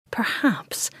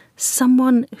perhaps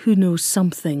someone who knows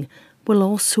something will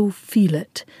also feel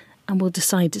it and will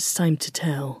decide it's time to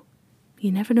tell.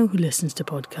 You never know who listens to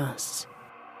podcasts.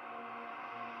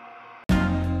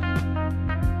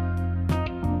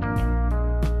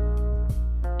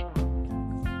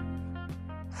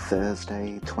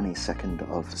 Thursday,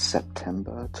 22nd of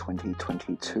September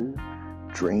 2022.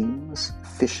 Dreams,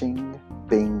 fishing,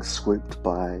 being swooped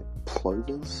by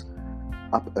plovers.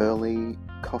 Up early,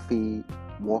 coffee,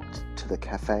 walked to the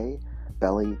cafe.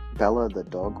 Bella the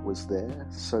dog was there,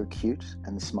 so cute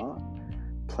and smart.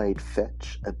 Played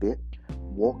fetch a bit,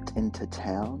 walked into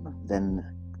town,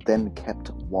 then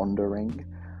kept wandering.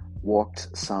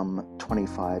 Walked some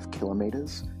 25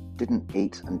 kilometres, didn't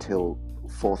eat until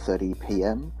 4:30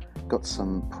 p.m, got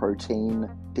some protein,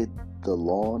 did the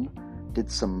lawn, did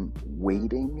some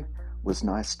weeding, was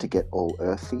nice to get all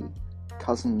earthy.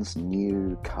 Cousin's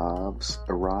new calves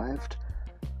arrived.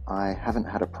 I haven't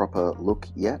had a proper look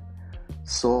yet.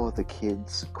 Saw the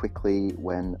kids quickly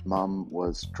when Mum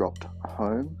was dropped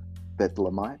home.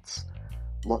 Bedlamites.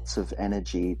 Lots of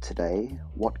energy today.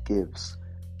 What gives?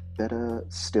 Better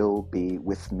still be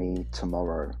with me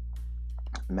tomorrow.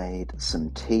 Made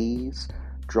some teas.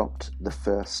 Dropped the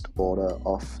first order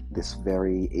off this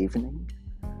very evening.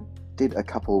 Did a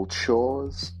couple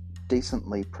chores.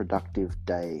 Decently productive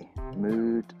day.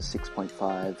 Mood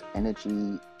 6.5,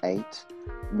 energy 8.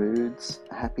 Moods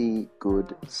happy,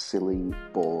 good, silly,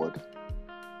 bored.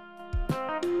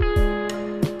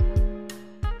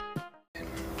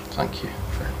 Thank you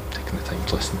for taking the time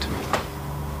to listen to me.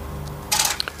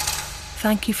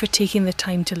 Thank you for taking the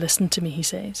time to listen to me, he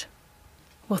said.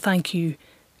 Well, thank you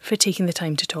for taking the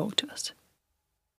time to talk to us.